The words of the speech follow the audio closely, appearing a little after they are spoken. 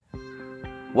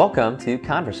Welcome to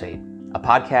Conversate, a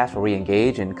podcast where we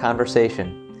engage in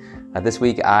conversation. This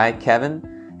week, I,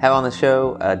 Kevin, have on the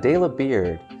show Dayla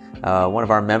Beard, one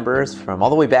of our members from all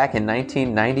the way back in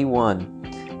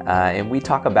 1991, and we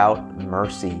talk about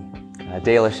mercy.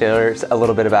 Dayla shares a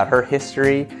little bit about her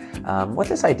history, what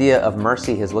this idea of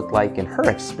mercy has looked like in her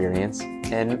experience,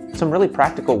 and some really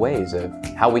practical ways of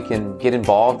how we can get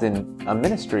involved in a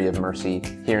ministry of mercy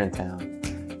here in town.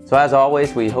 So as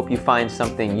always, we hope you find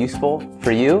something useful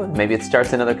for you. Maybe it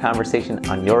starts another conversation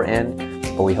on your end,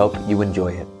 but we hope you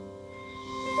enjoy it.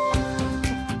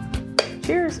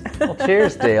 Cheers. Well,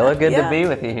 cheers, Dayla. Good to be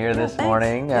with you here this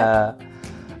morning. Glad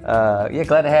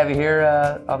to have you here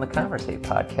on the Conversate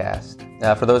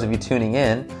podcast. For those of you tuning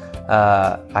in,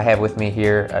 I have with me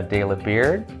here Dayla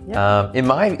Beard.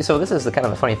 Yep. So this is the kind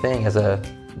of a funny thing as a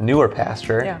newer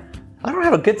pastor. I don't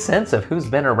have a good sense of who's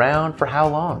been around for how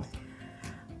long.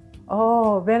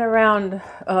 Oh, been around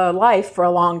life for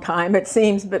a long time, it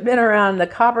seems, but been around the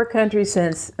Copper Country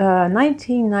since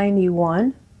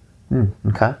 1991.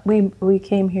 Okay. We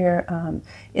came here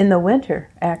in the winter,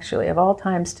 actually, of all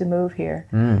times to move here,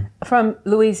 from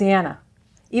Louisiana,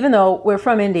 even though we're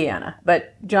from Indiana.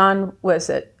 But John was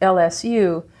at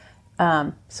LSU,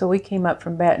 so we came up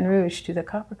from Baton Rouge to the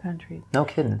Copper Country. No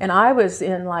kidding. And I was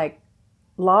in like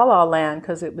La La Land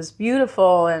because it was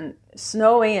beautiful and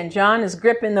snowy, and John is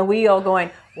gripping the wheel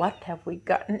going, what have we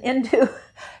gotten into?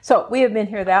 So we have been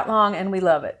here that long, and we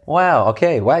love it. Wow,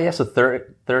 okay. Wow, yeah, so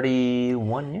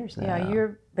 31 years now. Yeah,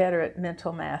 you're better at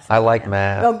mental math. I like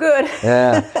math. Oh, good.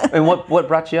 Yeah. And what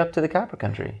brought you up to the Copper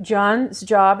Country? John's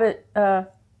job at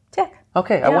Tech.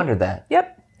 Okay, I wondered that.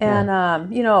 Yep.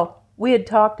 And, we had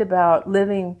talked about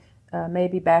living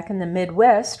maybe back in the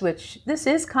Midwest, which this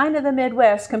is kind of the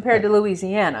Midwest compared to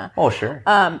Louisiana. Oh, sure.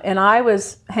 And I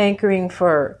was hankering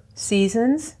for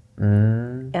seasons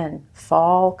and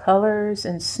fall colors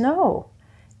and snow.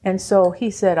 And so he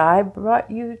said, I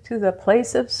brought you to the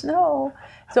place of snow.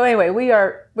 So anyway,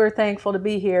 we're thankful to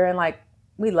be here, and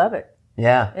we love it.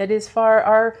 Yeah. It is far.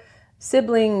 Our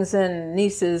siblings and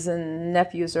nieces and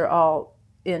nephews are all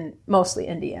in mostly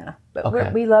Indiana.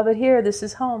 But we love it here. This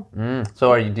is home.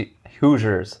 So are you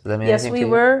Hoosiers? Does that mean yes, anything we to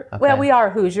you? were. Okay. Well, we are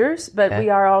Hoosiers, but we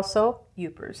are also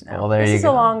Yoopers now. Well, there this you is go.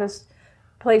 the longest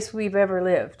place we've ever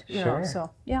lived. Sure.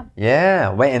 So yeah.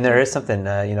 Yeah. Wait, and there is something.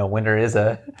 Winter is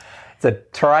it's a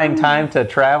trying time to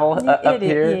travel up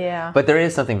here. Yeah. But there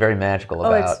is something very magical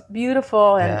about. Oh, it's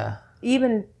beautiful, and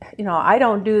even I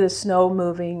don't do the snow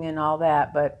moving and all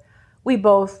that, but we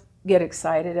both get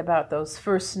excited about those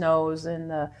first snows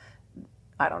and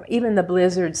even the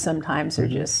blizzards sometimes are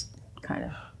just kind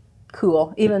of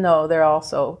cool, even though they're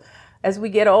also, as we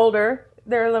get older,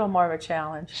 they're a little more of a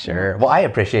challenge. Sure. Well, I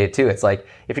appreciate it too. It's like,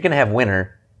 if you're going to have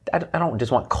winter, I don't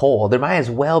just want cold. There might as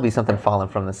well be something falling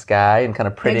from the sky and kind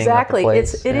of prettying up the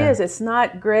place. It is. It's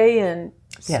not gray and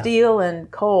steel and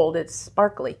cold. It's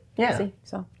sparkly. Yeah. See?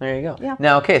 So there you go. Yeah.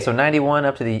 Now, okay, so 91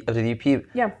 up to the UP.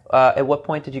 Yeah. At what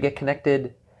point did you get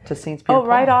connected to St. Peter Paul? Oh,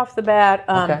 right off the bat.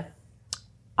 Okay.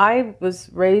 I was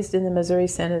raised in the Missouri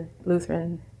Synod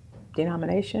Lutheran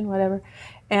denomination, whatever.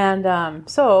 And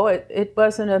so it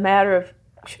wasn't a matter of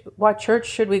what church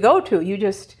should we go to. You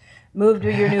just moved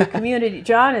to your new community.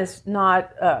 John is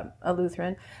not a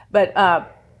Lutheran, but a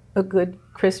good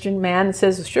Christian man, and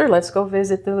says, sure, let's go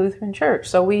visit the Lutheran church.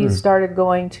 So we started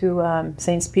going to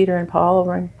Saints Peter and Paul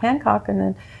over in Hancock, and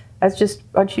then that's just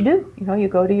what you do. You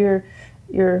go to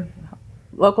your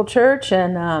local church,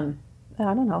 and I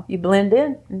don't know, you blend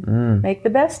in and make the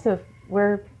best of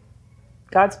where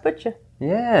God's put you.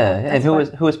 Yeah, and who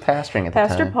was pastoring at the time?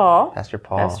 Pastor Paul. Pastor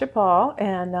Paul,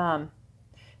 and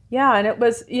and it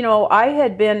was, I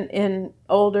had been in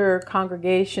older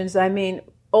congregations,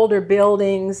 older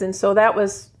buildings, and so I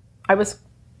was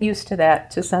used to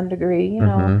that to some degree,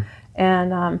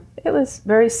 and it was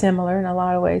very similar in a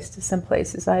lot of ways to some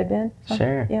places I had been. So,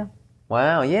 sure. Yeah.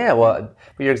 Wow. Yeah. Well,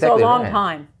 you're exactly so a long right.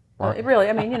 time.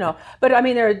 Really, but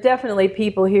there are definitely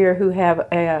people here who have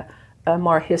a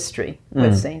more history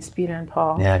with Saints Peter and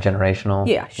Paul. Yeah, generational.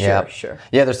 Yeah, sure.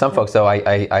 Yeah, there's some folks, though,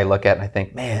 I look at and I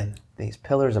think, man, these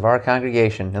pillars of our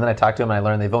congregation. And then I talk to them and I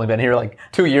learn they've only been here like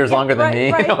 2 years longer than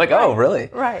me. I'm like, oh, really?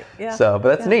 Right, yeah. So,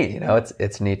 but that's neat,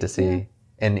 it's neat to see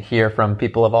and hear from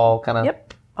people of all kind of...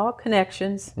 Yep, all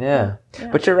connections. Yeah.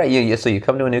 But you're right. So you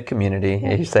come to a new community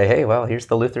and you say, hey, well, here's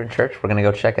the Lutheran church. We're going to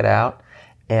go check it out.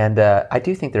 And I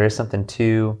do think there is something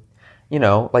to,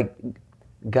 like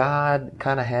God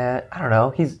kind of had, I don't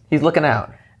know, he's looking out.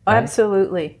 Right?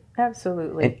 Absolutely.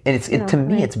 And it's to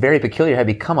me, it's very peculiar how you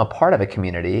become a part of a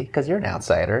community because you're an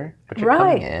outsider, but you're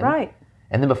coming in. Right.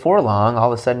 And then before long,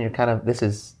 all of a sudden you're kind of, this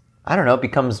is I don't know, it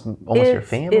becomes almost your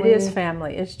family. It is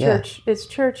family. It's church. Yeah. It's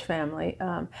church family.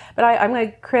 But I'm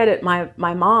going to credit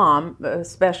my mom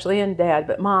especially, and dad.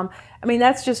 But mom, I mean,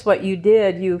 that's just what you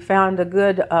did. You found a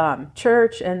good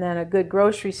church and then a good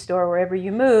grocery store wherever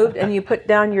you moved, and you put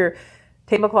down your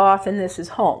tablecloth, and this is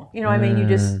home. You know, I mean,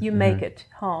 you make it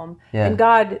home, and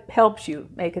God helps you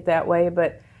make it that way.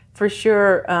 But for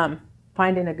sure,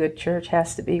 finding a good church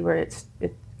has to be where it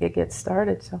gets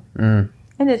started. So, and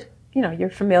it. You know, you're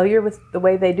familiar with the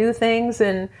way they do things,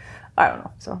 and I don't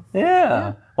know. So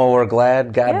Well, we're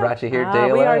glad God brought you here,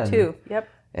 Dayla. We are too. Yep.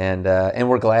 And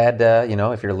we're glad, you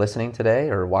know, if you're listening today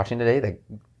or watching today, that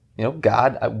you know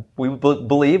God, we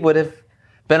believe would have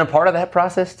been a part of that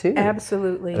process too.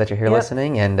 Absolutely. That you're here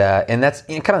listening, and that's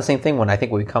kind of the same thing when I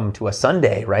think we come to a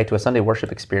Sunday, right? To a Sunday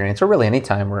worship experience, or really any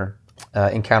time we're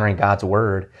encountering God's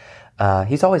Word.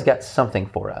 He's always got something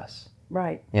for us.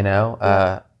 Right. You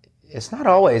know. It's not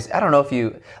always, I don't know if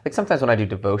you, like sometimes when I do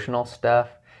devotional stuff,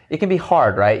 it can be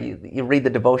hard, right? You read the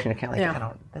devotion, you're kind of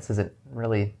like, this isn't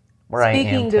really where I am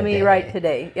Speaking to me right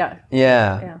today,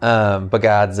 But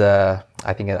God's,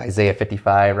 I think Isaiah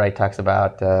 55, right, talks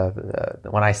about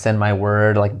when I send my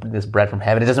word, like this bread from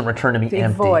heaven, it doesn't return to me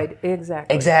empty. Void,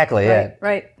 exactly. Exactly, yeah.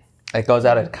 Right. It goes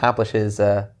out, it accomplishes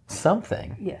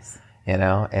something. Yes. You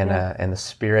know, and the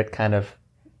Spirit kind of...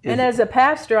 And as a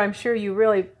pastor, I'm sure you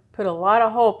really put a lot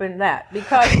of hope in that,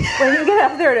 because when you get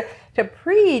up there to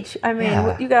preach, I mean,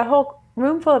 you got a whole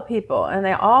room full of people, and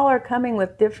they all are coming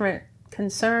with different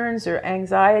concerns or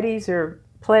anxieties or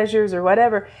pleasures or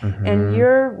whatever, and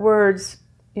your words,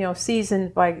 you know,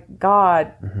 seasoned by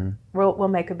God, will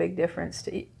make a big difference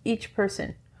to each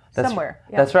person somewhere.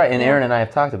 That's right, and Aaron and I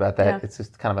have talked about that. It's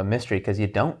just kind of a mystery because you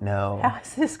don't know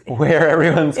where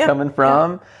everyone's coming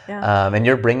from, and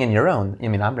you're bringing your own. I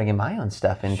mean, I'm bringing my own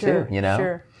stuff in too. You know.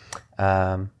 Sure.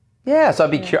 So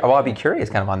I'll be curious,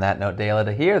 kind of on that note, Dayla,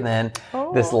 to hear then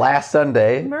this last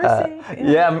Sunday. Mercy.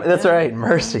 That's right.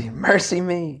 Mercy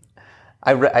Me.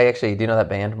 I actually, do you know that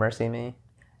band, Mercy Me?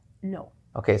 No.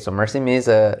 Okay, so Mercy Me is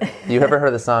you ever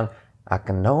heard the song, I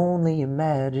Can Only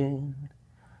Imagine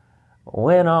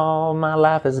When All My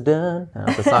Life Is Done?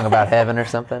 It's a song about heaven or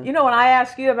something. You know, when I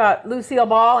asked you about Lucille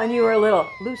Ball and you were a little,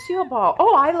 Lucille Ball,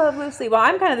 I love Lucy. Well,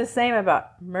 I'm kind of the same about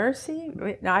Mercy.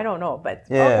 No, I don't know, but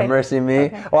Mercy Me.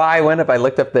 Okay. Well, I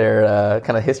looked up their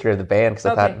kind of history of the band because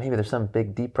I thought maybe there's some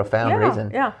big, deep, profound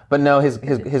reason. Yeah. But no,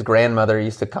 his grandmother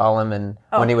used to call him, and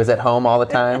when he was at home all the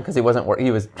time, because he was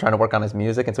trying to work on his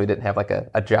music, and so he didn't have like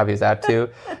a job he was out to.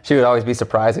 She would always be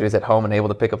surprised that he was at home and able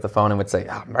to pick up the phone and would say,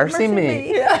 Mercy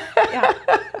Me. Yeah.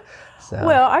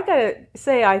 Well, I gotta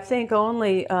say, I think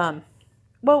only.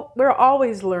 We're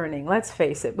always learning. Let's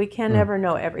face it; we can never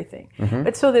know everything.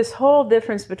 But so this whole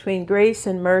difference between grace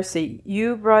and mercy,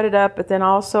 you brought it up, but then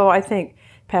also I think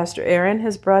Pastor Aaron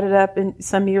has brought it up in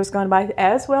some years gone by,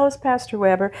 as well as Pastor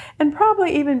Weber, and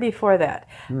probably even before that.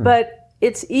 But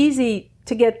it's easy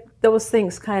to get those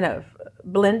things kind of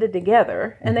blended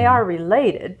together, and they are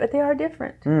related, but they are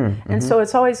different. And so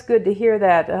it's always good to hear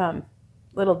that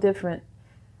little different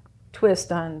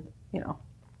twist on, you know,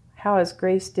 how is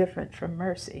grace different from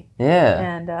mercy? Yeah.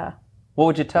 And what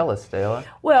would you tell us, Dayla?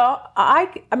 Well, I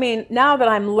mean, now that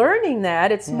I'm learning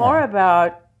that, it's more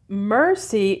about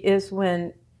mercy is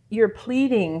when you're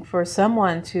pleading for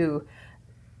someone to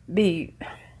be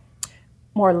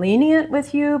more lenient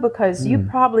with you because you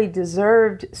probably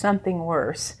deserved something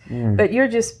worse. But you're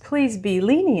just, please be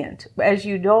lenient as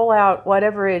you dole out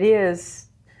whatever it is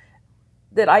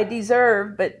that I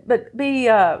deserve, but be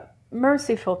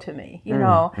merciful to me, you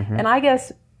know. And I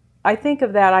guess I think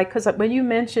of that because when you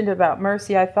mentioned about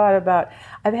mercy, I thought about,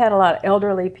 I've had a lot of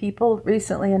elderly people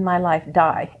recently in my life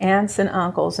die, aunts and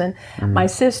uncles, and my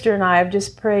sister and I have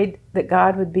just prayed that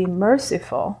God would be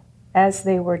merciful as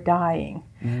they were dying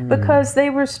because they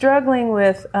were struggling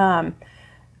with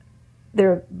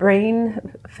their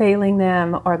brain failing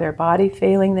them or their body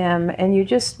failing them, and you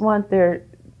just want their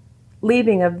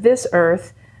leaving of this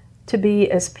earth to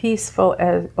be as peaceful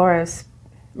as or as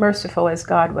merciful as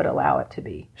God would allow it to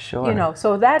be. Sure. You know,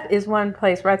 so that is one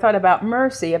place where I thought about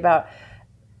mercy, about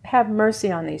have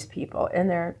mercy on these people in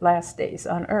their last days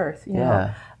on earth. You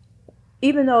know,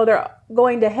 even though they're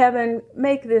going to heaven,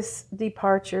 make this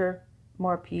departure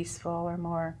more peaceful or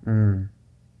more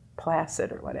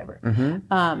placid or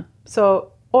whatever.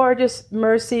 So, or just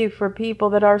mercy for people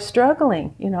that are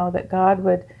struggling, you know, that God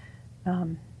would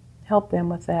help them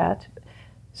with that.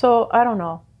 So, I don't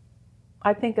know.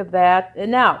 I think of that.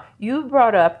 And now, you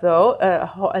brought up, though,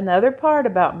 another part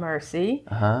about mercy,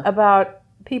 about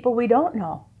people we don't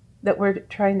know that we're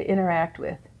trying to interact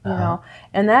with, you know.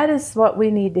 And that is what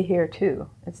we need to hear, too.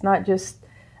 It's not just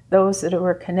those that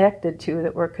we're connected to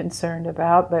that we're concerned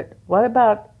about, but what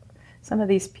about some of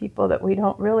these people that we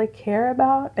don't really care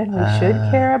about and we should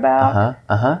care about?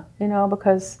 You know,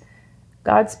 because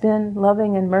God's been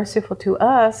loving and merciful to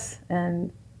us,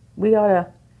 and we ought to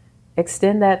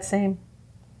extend that same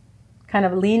kind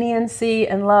of leniency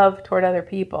and love toward other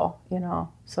people, you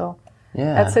know. So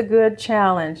that's a good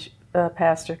challenge,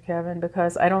 Pastor Kevin,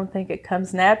 because I don't think it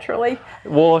comes naturally.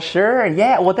 Well, sure,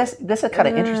 yeah. Well, this is kind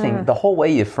of interesting. The whole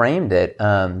way you framed it,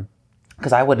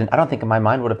 because I don't think my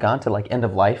mind would have gone to like end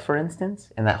of life, for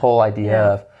instance, and that whole idea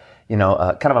of, you know,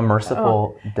 kind of a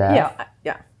merciful death.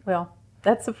 Yeah. Well,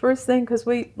 that's the first thing, because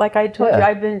like I told you,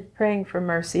 I've been praying for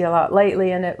mercy a lot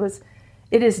lately, and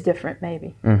it is different,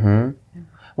 maybe. Mm-hmm.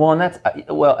 Well, and that's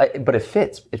but it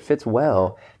fits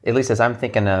well. At least as I'm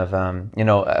thinking of, you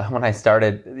know, when you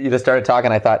started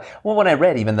talking, I thought, well, when I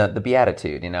read even the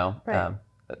Beatitude, you know, right.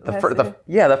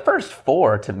 The first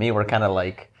four to me were kind of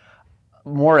like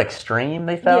more extreme.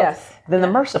 They felt. Yes. Then the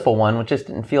merciful one, which just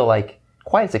didn't feel like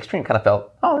quite as extreme, kind of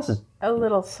felt, oh, this is a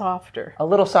little softer.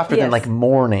 Than like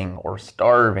mourning or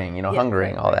starving, you know,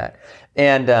 hungering, all that.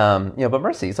 And you know, but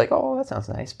mercy, it's like, oh, that sounds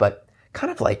nice, but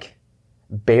kind of like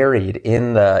buried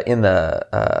in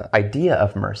the idea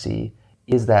of mercy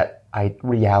is that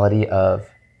reality of,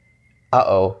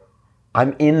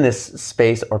 I'm in this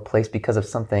space or place because of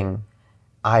something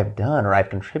I've done or I've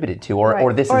contributed to,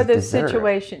 or this is deserved.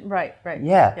 Situation, right.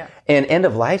 Yeah. And end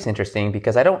of life's interesting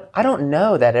because I don't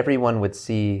know that everyone would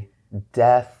see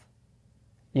death,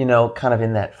 you know, kind of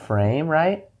in that frame,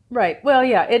 right? Right. Well,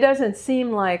 yeah, it doesn't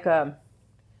seem like,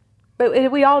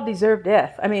 but we all deserve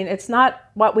death. I mean, it's not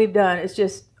what we've done, it's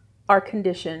just our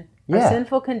condition, our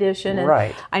sinful condition.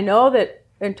 And I know that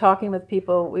in talking with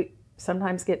people, we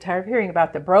sometimes get tired of hearing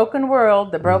about the broken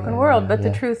world, but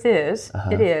the truth is,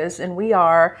 it is, and we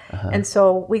are, and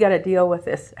so we got to deal with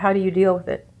this. How do you deal with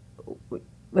it?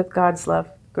 With God's love,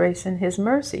 grace, and His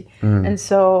mercy. And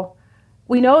so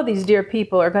we know these dear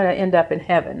people are going to end up in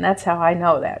heaven. That's how I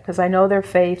know that, because I know their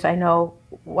faith, I know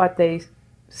what they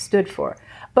stood for.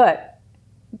 But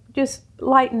just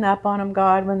lighten up on them,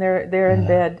 God, when they're in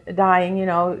bed dying, you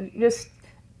know, just,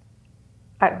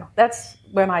 I don't know. That's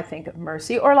when I think of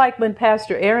mercy. Or like when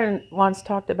Pastor Aaron once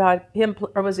talked about him,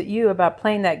 or was it you, about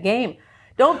playing that game?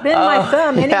 Don't bend my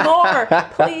thumb anymore,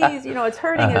 please. You know, it's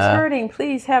hurting.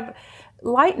 Please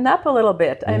lighten up a little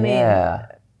bit. I mean,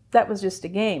 that was just a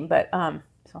game, but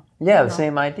the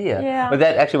same idea. Yeah. But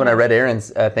that actually, when I read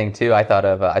Aaron's thing too, I thought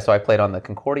of so I played on the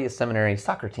Concordia Seminary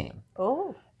soccer team.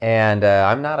 Oh. And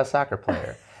I'm not a soccer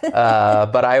player.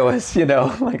 But I was, you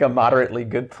know, like a moderately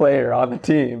good player on the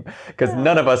team because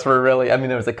none of us were really, I mean,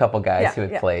 there was a couple guys who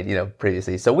had played, you know,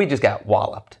 previously. So we just got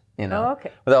walloped, you know,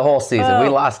 the whole season. We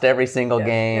lost every single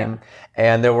game.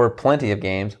 And there were plenty of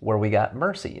games where we got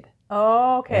mercied.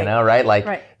 Oh, okay. You know, right?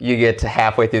 Like you get to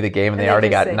halfway through the game and they already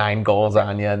got 9 goals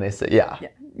on you and they say,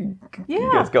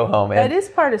 you guys go home. That is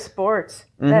part of sports.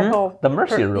 That whole the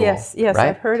mercy rule. Yes, right?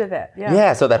 I've heard of that.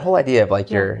 Yeah. So that whole idea of like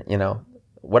your, you know,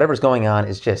 whatever's going on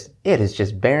is just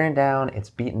bearing down. It's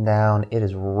beaten down. It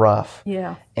is rough.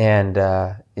 Yeah. And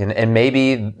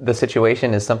maybe the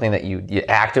situation is something that you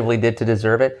actively did to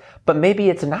deserve it, but maybe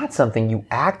it's not something you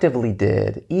actively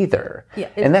did either. Yeah.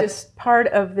 It's just part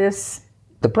of this.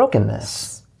 The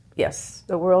brokenness. Yes,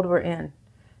 the world we're in.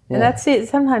 And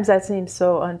sometimes that seems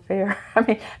so unfair. I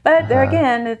mean, but there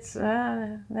again, it's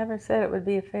never said it would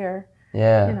be fair.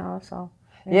 Yeah. You know, so.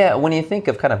 Yeah, when you think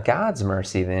of kind of God's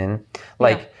mercy, then,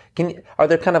 like, are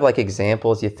there kind of like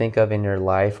examples you think of in your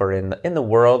life or in the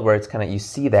world where it's kind of you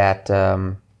see that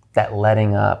that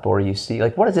letting up, or you see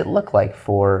like what does it look like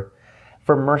for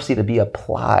mercy to be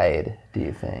applied? Do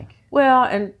you think? Well,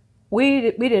 and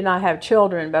we did not have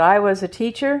children, but I was a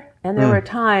teacher, and there were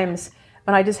times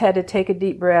when I just had to take a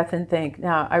deep breath and think,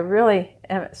 now, I really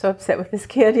am so upset with this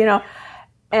kid, you know,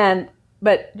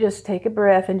 but just take a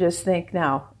breath and just think,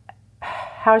 now,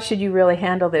 how should you really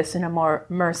handle this in a more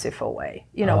merciful way?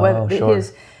 You know, whether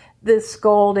the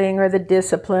scolding or the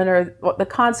discipline or the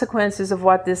consequences of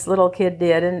what this little kid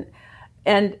did.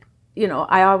 And you know,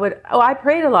 I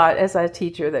prayed a lot as a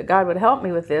teacher that God would help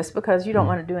me with this, because you don't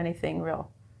want to do anything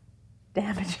real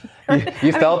damaging.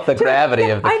 You felt the gravity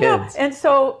of the kids. I know. And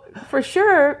so, for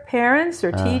sure, parents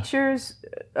or teachers,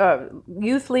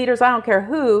 youth leaders, I don't care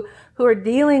who are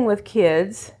dealing with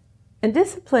kids and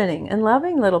disciplining and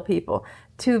loving little people,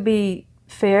 to be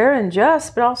fair and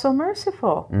just, but also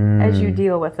merciful as you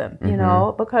deal with them, you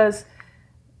know, because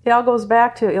it all goes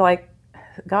back to, like,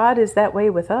 God is that way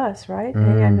with us, right?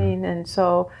 I mean, and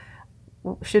so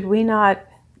should we not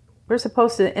we're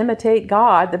supposed to imitate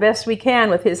God the best we can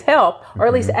with his help, or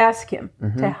at least ask him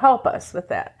to help us with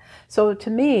that. So to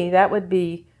me, that would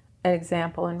be an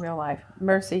example in real life.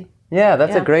 Mercy. Yeah,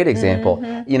 that's a great example.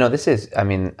 This is, I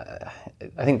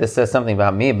think this says something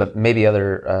about me, but maybe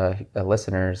other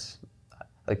listeners,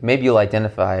 like maybe you'll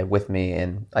identify with me,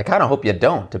 and I kind of hope you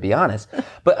don't, to be honest.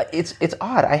 But it's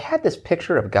odd. I had this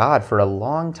picture of God for a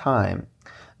long time,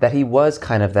 that he was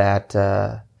kind of that,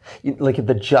 like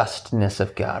the justness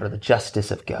of God or the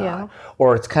justice of God. Yeah.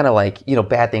 Or it's kind of like,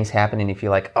 bad things happen and you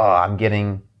feel like, oh, I'm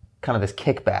getting kind of this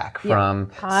kickback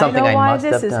from something I must have done. I know why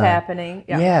this is happening.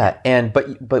 Yeah.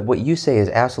 But what you say is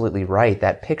absolutely right.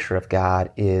 That picture of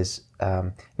God is,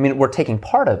 we're taking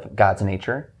part of God's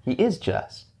nature. He is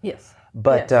just. Yes.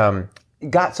 But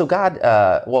God,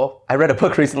 I read a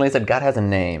book recently that said God has a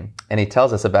name, and he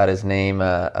tells us about his name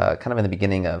kind of in the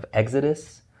beginning of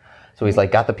Exodus. So he's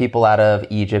like got the people out of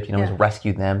Egypt, he's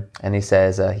rescued them, and he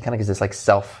says, he kind of gives this like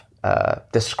self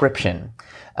description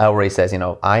where he says,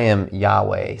 I am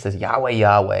Yahweh. He says, Yahweh,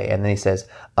 Yahweh. And then he says,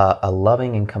 a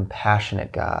loving and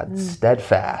compassionate God,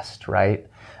 steadfast, right?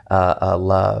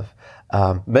 Love.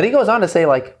 But he goes on to say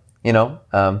like,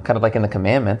 kind of like in the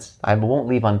commandments, I won't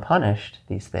leave unpunished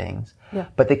these things. Yeah.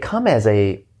 But they come as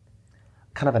a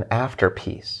kind of an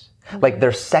afterpiece. Like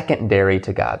they're secondary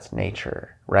to God's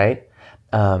nature, right?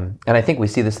 And I think we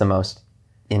see this the most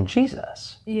in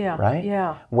Jesus. Yeah. Right?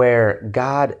 Yeah. Where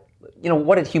God,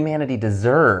 what did humanity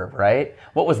deserve, right?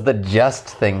 What was the just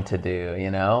thing to do,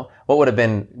 What would have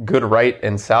been good, right,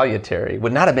 and salutary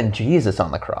would not have been Jesus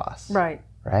on the cross. Right.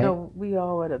 Right? No, we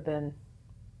all would have been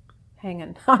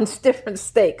hanging on different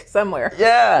stake somewhere.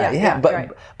 Yeah.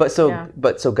 But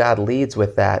so God leads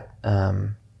with that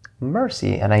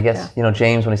mercy, and I guess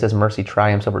James, when he says mercy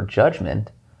triumphs over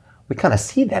judgment, we kind of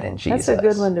see that in Jesus. That's a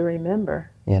good one to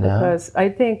remember, because I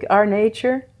think our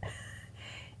nature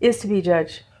is to be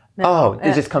judged.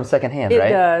 It just comes secondhand, right?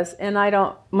 It does, and I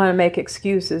don't want to make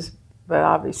excuses, but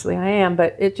obviously I am.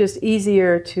 But it's just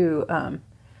easier to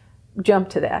jump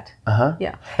to that.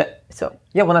 Yeah. So.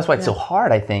 Yeah, well, that's why it's so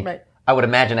hard, I think. Right. I would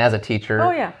imagine as a teacher.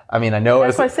 Oh, yeah. I mean, I know.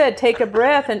 That's why I said take a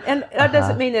breath. And that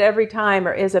doesn't mean that every time,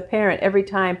 or as a parent, every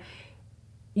time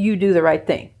you do the right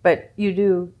thing. But you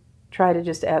do try to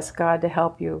just ask God to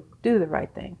help you do the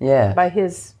right thing. Yeah. By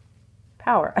his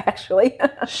power, actually.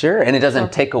 Sure. And it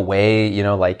doesn't take away,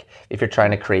 like if you're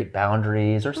trying to create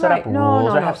boundaries or set up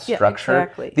rules or have structure. Yeah,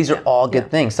 exactly. These are all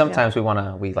good things. Sometimes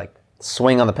we like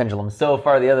swing on the pendulum so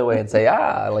far the other way and say,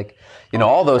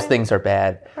 all those things are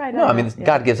bad. Right, no,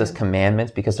 God gives us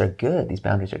commandments because they're good. These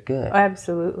boundaries are good.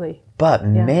 Absolutely. But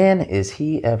man, is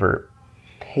he ever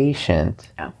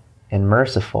patient and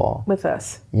merciful. With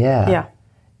us. Yeah. Yeah.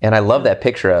 And I love that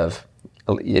picture of,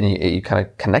 and you kind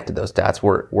of connected those dots.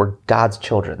 We're God's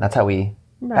children. That's how he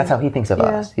thinks of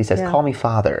us. He says, call me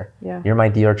Father. Yeah. You're my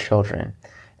dear children.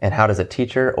 And how does a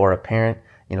teacher or a parent,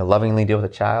 lovingly deal with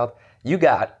a child? You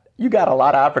got a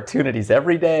lot of opportunities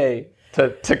every day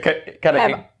to kind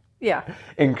of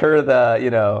incur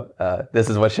the, this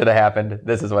is what should have happened.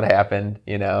 This is what happened,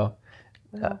 Well,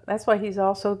 that's why he's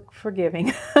also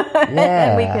forgiving.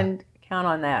 And we can count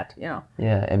on that, Yeah,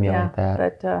 emulate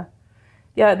that.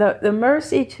 But, the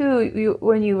mercy too,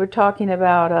 when you were talking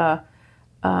about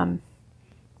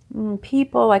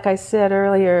people, like I said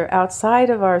earlier, outside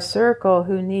of our circle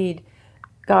who need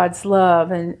God's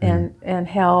love and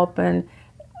help, and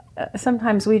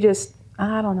sometimes we just,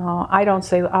 I don't know,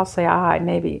 I'll say I,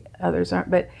 maybe others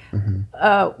aren't, but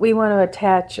we want to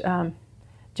attach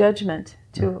judgment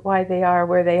to why they are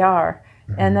where they are.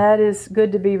 And that is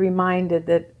good to be reminded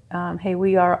that, hey,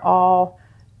 we are all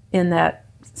in that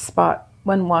spot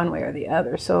one way or the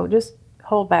other. So just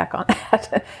hold back on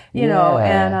that, know,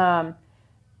 and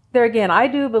there again, I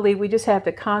do believe we just have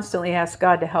to constantly ask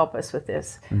God to help us with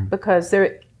this, because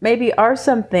there maybe are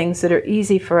some things that are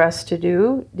easy for us to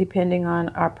do depending on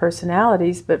our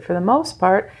personalities, but for the most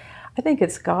part, I think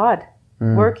it's God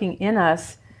working in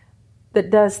us that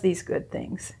does these good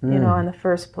things, in the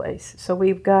first place. So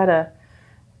we've got to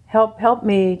help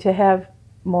me to have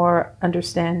more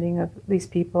understanding of these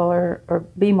people, or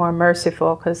be more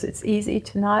merciful, because it's easy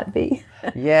to not be.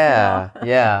 Yeah.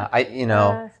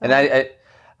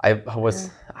 I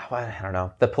was, I don't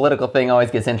know, the political thing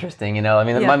always gets interesting,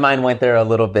 my mind went there a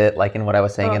little bit, like in what I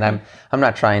was saying, and I'm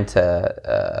not trying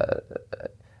to,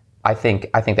 I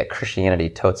think that Christianity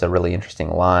totes a really interesting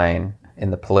line in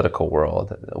the political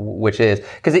world, which is,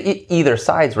 because either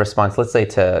side's response, let's say,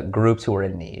 to groups who are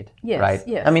in need, right?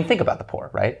 Yes. Think about the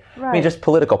poor, right? Just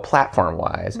political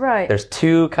platform-wise, right? There's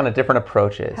two kind of different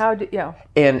approaches.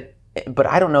 But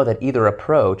I don't know that either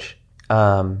approach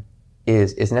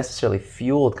is necessarily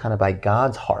fueled kind of by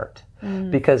God's heart.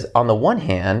 Because on the one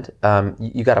hand,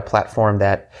 you got a platform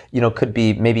that, could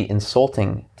be maybe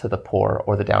insulting to the poor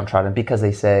or the downtrodden because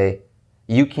they say,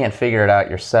 you can't figure it out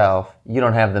yourself. You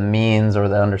don't have the means or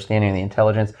the understanding or the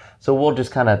intelligence. So we'll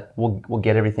just we'll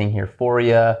get everything here for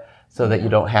you so that you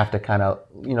don't have to kind of,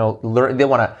 learn.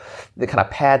 They kind of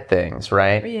pad things,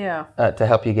 right? Yeah. To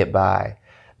help you get by.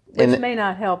 Which may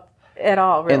not help at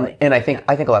all, really. And I think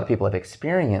a lot of people have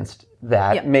experienced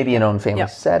that, maybe in own family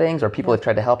settings, or people have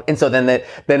tried to help. And so then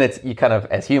it's, you kind of,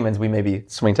 as humans, we maybe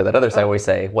swing to that other side where we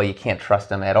say, well, you can't trust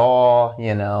them at all.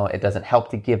 It doesn't help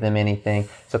to give them anything.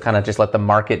 So kind of just let the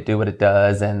market do what it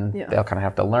does, and they'll kind of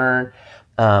have to learn.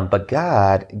 But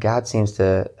God seems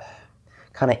to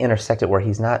kind of intersect it where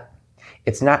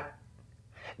it's not,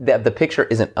 the picture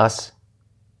isn't us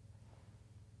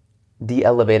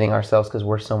de-elevating ourselves because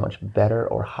we're so much better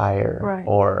or higher,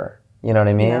 or, you know what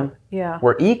I mean? Yeah.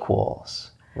 We're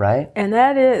equals, right? And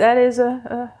that is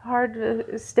a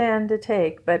hard stand to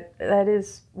take, but that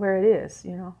is where it is,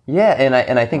 Yeah,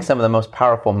 and I think some of the most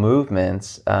powerful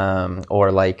movements,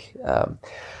 or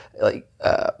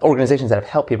organizations that have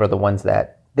helped people are the ones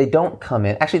that they don't come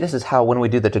in. Actually, this is how, when we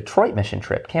do the Detroit mission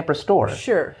trip, Camp Restore.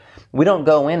 Sure. We don't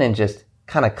go in and just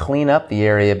kind of clean up the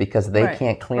area because they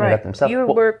can't clean it up themselves. You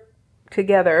work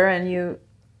together and you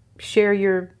share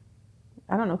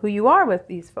I don't know who you are with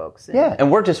these folks.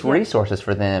 And we're just resources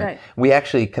for them. Right. We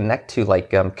actually connect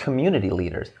to community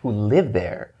leaders who live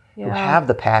there, who have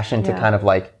the passion to kind of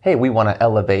hey, we want to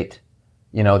elevate,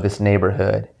 this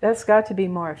neighborhood. That's got to be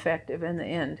more effective in the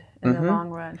end, in the long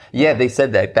run. Yeah, they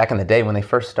said that back in the day when they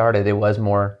first started, it was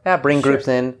more, bring groups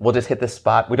in, we'll just hit this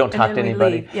spot, we don't talk to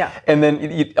anybody. And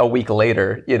then a week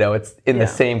later, it's in the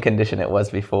same condition it was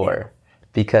before.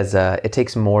 Because it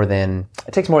takes more than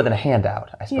a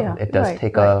handout, I suppose. It does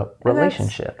take a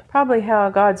relationship. That's probably how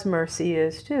God's mercy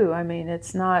is too. I mean,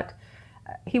 it's not.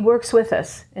 He works with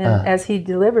us, and as He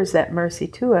delivers that mercy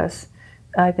to us,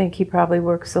 I think He probably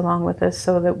works along with us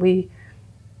so that we,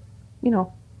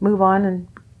 move on and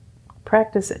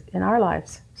practice it in our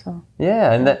lives. So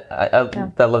and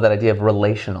I love that idea of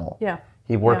relational. Yeah.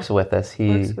 He works with us. He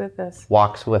works with us.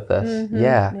 Walks with us.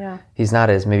 Mm-hmm. He's not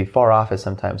as maybe far off as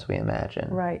sometimes we imagine.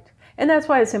 Right. And that's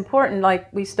why it's important,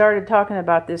 we started talking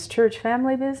about this church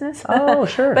family business. Oh,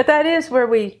 sure. But that is where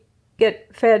we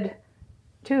get fed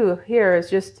too here, is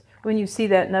just when you see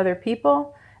that in other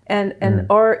people, and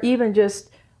or even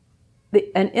just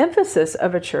an emphasis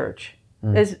of a church.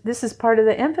 This is part of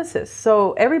the emphasis.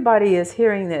 So everybody is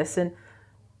hearing this, and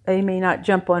they may not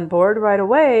jump on board right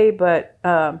away, but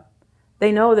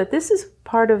they know that this is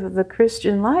part of the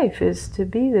Christian life, is to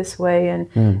be this way,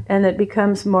 and it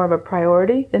becomes more of a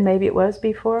priority than maybe it was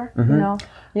before.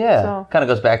 Yeah, so, kind of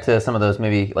goes back to some of those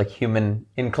maybe human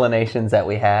inclinations that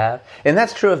we have, and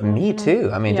that's true of me too.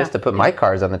 I mean, just to put my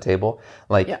cards on the table,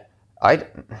 I,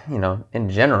 in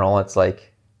general, it's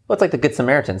it's like the Good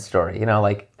Samaritan story.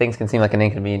 Things can seem like an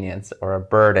inconvenience or a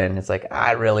burden. It's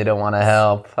I really don't want to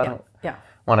help. I don't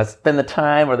want to spend the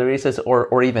time or the resources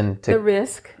or even to... The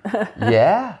risk.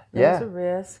 There's a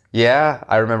risk. Yeah,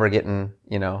 I remember getting,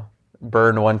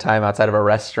 burned one time outside of a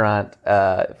restaurant.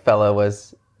 Fella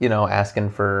was,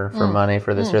 asking for money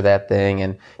for this or that thing,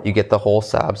 and you get the whole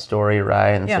sob story,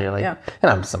 right? And so you're and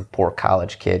I'm some poor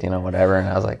college kid, whatever, and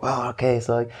I was well, okay,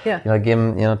 so give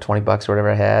him, $20 or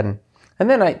whatever I had, and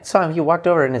then I saw him, he walked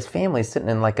over and his family's sitting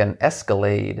in an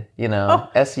Escalade,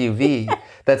 SUV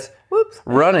that's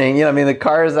running, the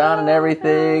car's on and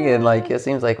everything. And it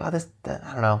seems this,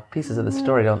 I don't know, pieces of the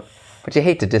story don't, but you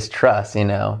hate to distrust,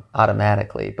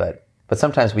 automatically. But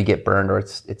sometimes we get burned, or it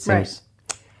seems. Right.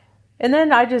 And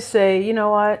then I just say, you know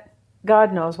what?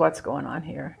 God knows what's going on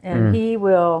here, and He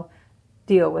will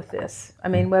deal with this. I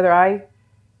mean, whether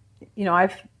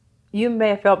you may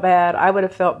have felt bad. I would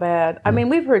have felt bad. I mean,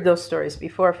 we've heard those stories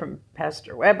before from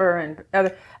Pastor Weber and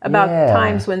other about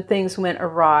times when things went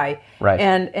awry. Right.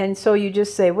 And so you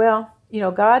just say, well,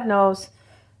 God knows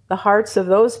the hearts of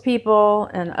those people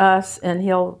and us, and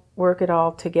He'll work it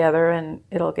all together, and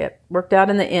it'll get worked out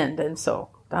in the end. And so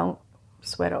don't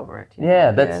sweat over it.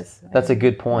 That's a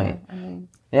good point.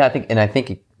 I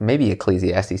think maybe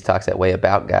Ecclesiastes talks that way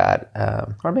about God,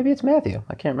 or maybe it's Matthew.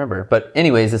 I can't remember. But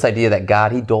anyways, this idea that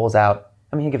God, He doles out,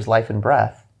 He gives life and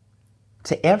breath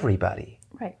to everybody.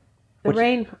 Right. The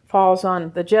rain falls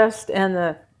on the just and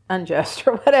the unjust,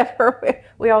 or whatever.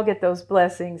 We all get those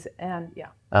blessings, and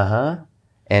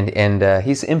And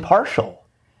He's impartial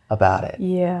about it.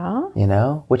 Yeah.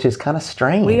 Which is kind of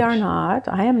strange. We are not.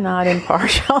 I am not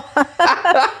impartial.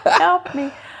 Help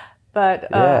me. But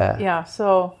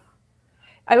so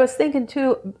I was thinking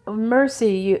too,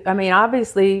 mercy,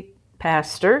 obviously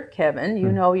Pastor Kevin,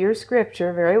 you know your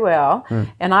scripture very well,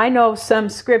 and I know some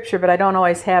scripture, but I don't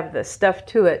always have the stuff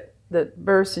to it, the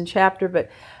verse and chapter, but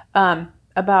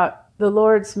about the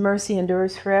Lord's mercy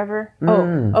endures forever.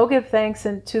 Oh, give thanks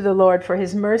unto the Lord, for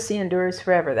his mercy endures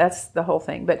forever. That's the whole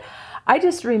thing. But I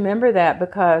just remember that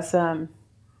because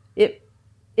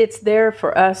it's there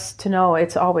for us to know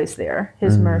it's always there,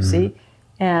 his mercy,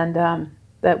 and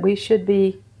that we should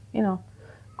be,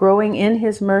 growing in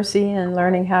his mercy and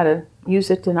learning how to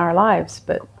use it in our lives.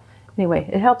 But anyway,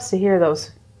 it helps to hear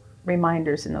those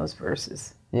reminders in those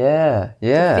verses. Yeah.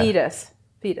 To feed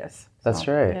us. That's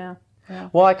So, right. Yeah.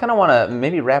 Well, I kind of want to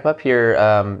maybe wrap up here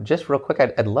just real quick.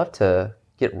 I'd love to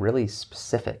get really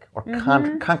specific or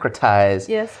concretize.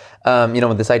 Yes.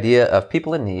 With this idea of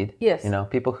people in need. Yes.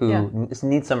 People who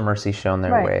need some mercy shown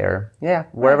their Right. way, or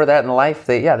wherever they're at in life,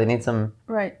 they need some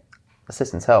Right.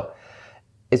 assistance, help.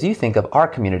 As you think of our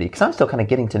community, because I'm still kind of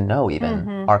getting to know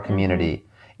even our community,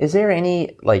 is there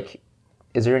any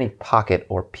pocket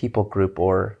or people group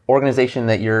or organization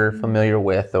that you're familiar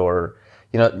with, or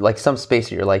like some space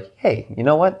that you're like, hey, you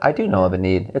know what? I do know of a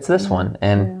need. It's this one,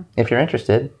 and if you're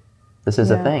interested, this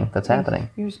is a thing that's happening.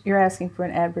 You're asking for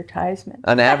an advertisement.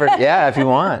 If you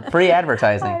want free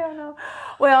advertising. I don't know.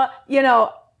 Well,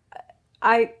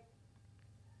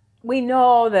 we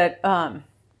know that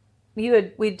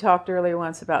we talked earlier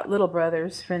once about Little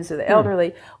Brothers, Friends of the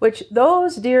Elderly, which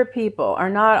those dear people are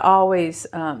not always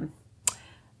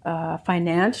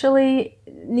financially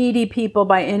needy people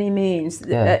by any means.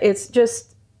 Yeah. It's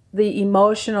just the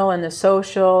emotional and the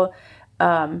social,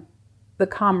 the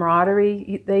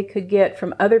camaraderie they could get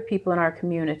from other people in our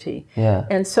community. Yeah.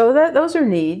 And so those are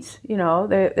needs.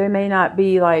 There may not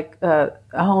be like a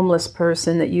homeless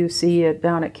person that you see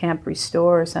down at Camp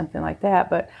Restore or something like that,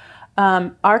 but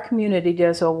our community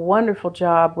does a wonderful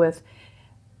job with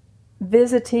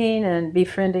visiting and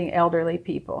befriending elderly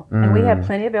people. And we have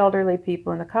plenty of elderly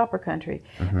people in the Copper Country.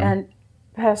 And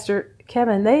Pastor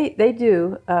Kevin, they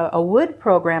do a wood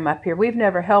program up here. We've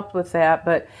never helped with that,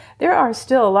 but there are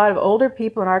still a lot of older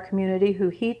people in our community who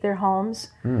heat their homes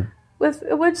with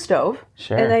a wood stove.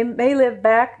 Sure. And they may live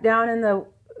back down in the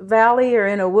valley or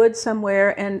in a wood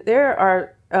somewhere, and there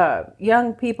are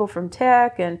young people from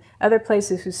Tech and other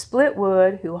places who split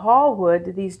wood, who haul wood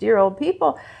to these dear old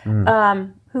people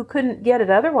who couldn't get it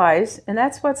otherwise, and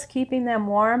that's what's keeping them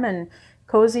warm and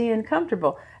cozy and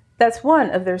comfortable. That's one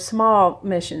of their small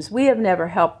missions. We have never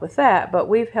helped with that, but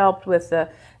we've helped with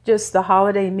just the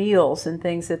holiday meals and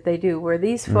things that they do, where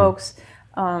these folks,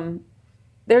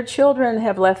 their children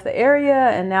have left the area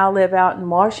and now live out in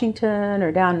Washington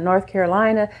or down in North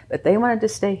Carolina, but they wanted to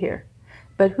stay here.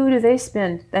 But who do they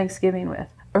spend Thanksgiving with?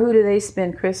 Or who do they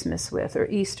spend Christmas with or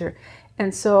Easter?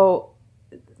 And so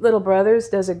Little Brothers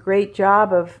does a great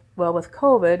job of, with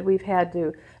COVID, we've had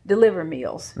to deliver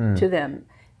meals to them.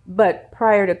 But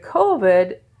prior to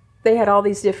COVID, they had all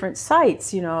these different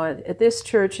sites, at this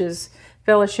church's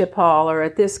fellowship hall or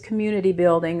at this community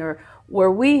building, or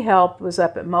where we helped was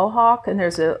up at Mohawk, and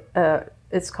there's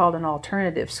it's called an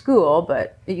alternative school,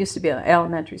 but it used to be an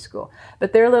elementary school.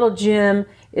 But their little gym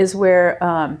is where,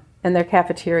 and their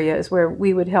cafeteria is where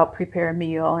we would help prepare a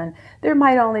meal. And there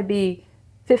might only be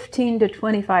 15 to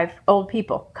 25 old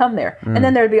people come there. And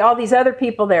then there'd be all these other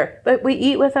people there. But we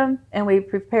eat with them and we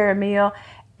prepare a meal.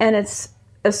 And it's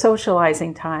a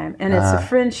socializing time and it's a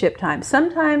friendship time.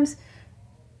 Sometimes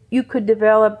you could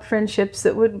develop friendships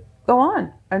that would go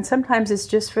on. And sometimes it's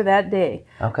just for that day.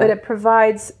 Okay. But it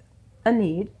provides a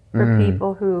need for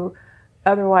people who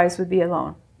otherwise would be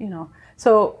alone,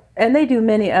 So, and they do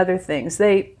many other things.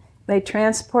 They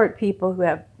transport people who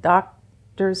have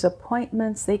doctor's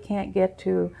appointments they can't get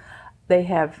to. They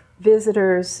have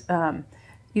visitors.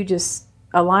 You just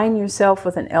align yourself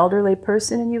with an elderly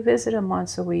person and you visit them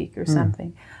once a week or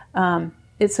something.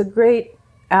 It's a great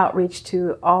outreach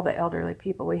to all the elderly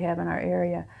people we have in our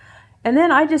area. And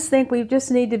then I just think we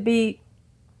just need to be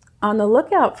on the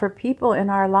lookout for people in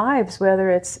our lives, whether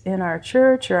it's in our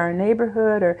church or our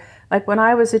neighborhood, or like when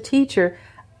I was a teacher,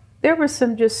 there were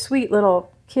some just sweet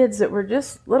little kids that were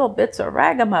just little bits of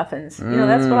ragamuffins.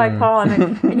 That's what I call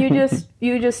them. And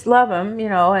you just love them,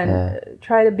 and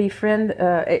try to befriend.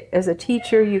 As a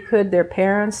teacher, you could their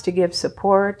parents to give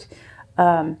support.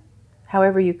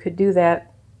 However, you could do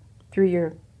that through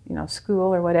your,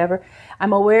 school or whatever.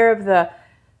 I'm aware of the.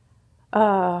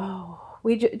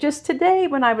 Just today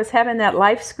when I was having that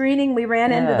life screening, we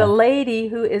ran into the lady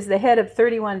who is the head of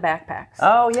 31 Backpacks.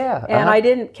 Oh, yeah. And I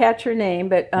didn't catch her name,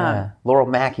 but... Laurel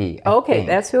Mackey. Okay,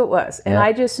 that's who it was. And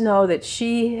I just know that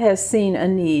she has seen a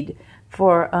need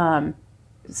for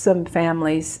some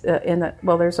families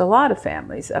there's a lot of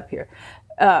families up here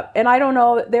And I don't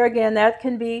know, there again, that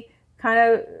can be kind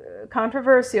of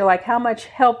controversial. Like, how much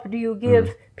help do you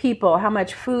give people? How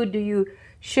much food do you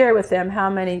share with them? How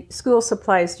many school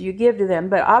supplies do you give to them?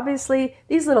 But obviously,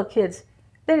 these little kids,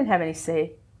 they didn't have any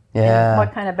say in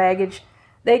what kind of baggage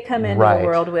they come into the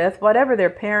world with. Whatever their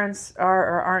parents are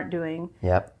or aren't doing,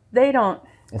 they don't.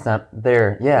 It's not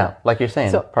there. Like you're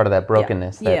saying, so, part of that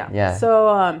brokenness.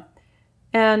 So,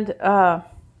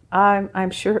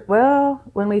 I'm sure, well,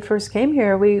 when we first came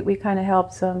here, we kind of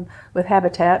helped some with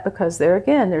Habitat, because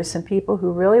there's some people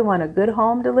who really want a good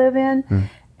home to live in,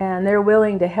 and they're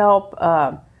willing to help,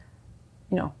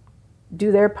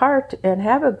 do their part and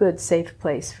have a good, safe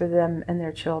place for them and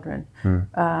their children.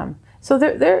 So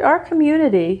our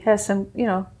community has some,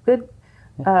 good,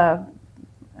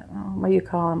 what do you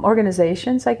call them,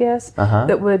 organizations, I guess,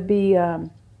 that would be,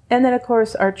 and then, of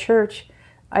course, our church,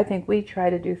 I think we try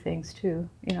to do things too,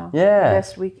 the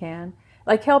best we can.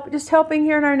 Like helping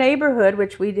here in our neighborhood,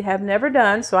 which we have never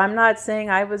done, so I'm not saying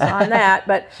I was on that,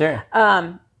 but sure.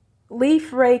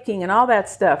 Leaf raking and all that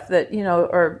stuff that,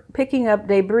 or picking up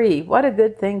debris. What a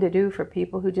good thing to do for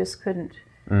people who just couldn't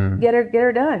get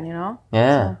her done, Yeah,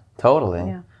 so, totally.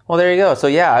 Yeah. Well, there you go. So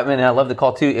I love the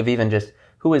call too, of even just,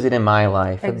 who is it in my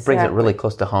life? Exactly. It brings it really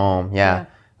close to home. Yeah.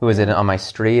 Who is it on my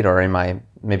street or in my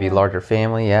maybe larger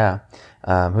family? Yeah.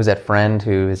 Who's that friend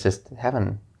who is just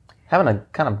having a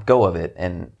kind of go of it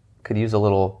and could use a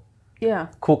little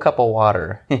cool cup of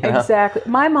water? Exactly.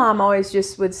 My mom always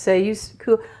just would say, use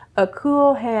a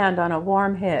cool hand on a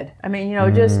warm head. I mean,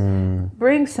 just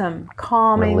bring some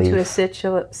calming to a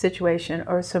situation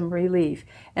or some relief.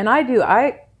 And I do.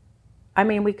 I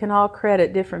mean, we can all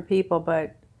credit different people,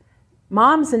 but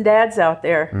moms and dads out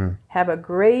there have a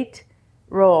great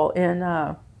role in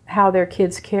how their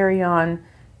kids carry on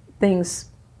things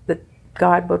that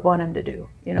God would want them to do,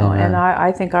 And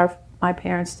I think my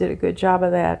parents did a good job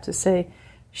of that, to say,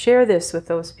 share this with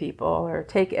those people, or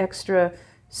take extra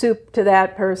soup to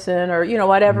that person, or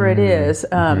whatever it is,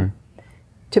 to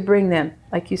bring them,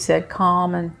 like you said,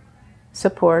 calm and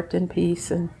support and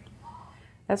peace, and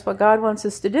that's what God wants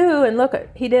us to do. And look,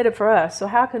 He did it for us. So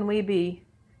how can we be?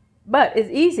 But it's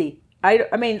easy. I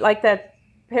mean, like that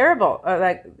parable,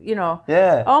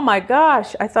 oh my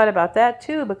gosh, I thought about that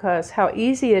too, because how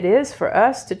easy it is for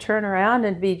us to turn around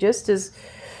and be just as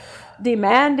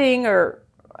demanding or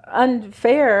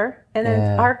unfair, and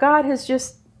then our God has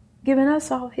just given us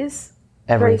all His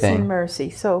grace and mercy,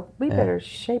 so we better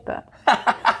shape up.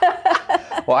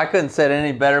 Well, I couldn't say it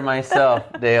any better myself,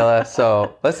 Dayla,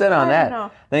 so let's end on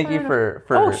that. Thank you for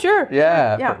sure.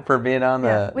 For being on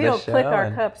the we don't click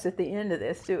our cups at the end of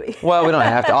this, do we? Well, we don't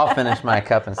have to. I'll finish my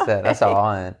cup instead. That's all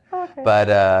I'll end. Okay. But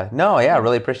I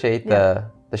really appreciate the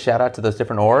shout out to those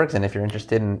different orgs, and if you're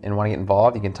interested in wanting to get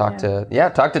involved, you can talk to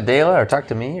Dayla or talk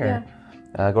to me, or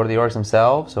go to the orgs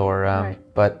themselves, or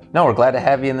but no, we're glad to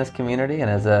have you in this community, and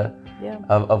as a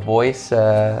voice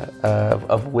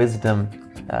of wisdom.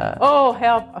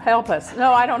 Help us.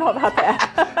 No, I don't know about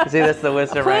that. See, that's the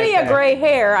wisdom. Plenty of gray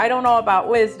hair. I don't know about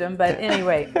wisdom, but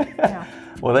anyway.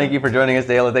 Well, thank you for joining us,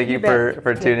 Dayla. Thank you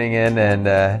for tuning in, and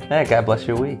God bless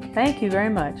your week. Thank you very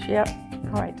much. Yep.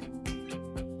 All right.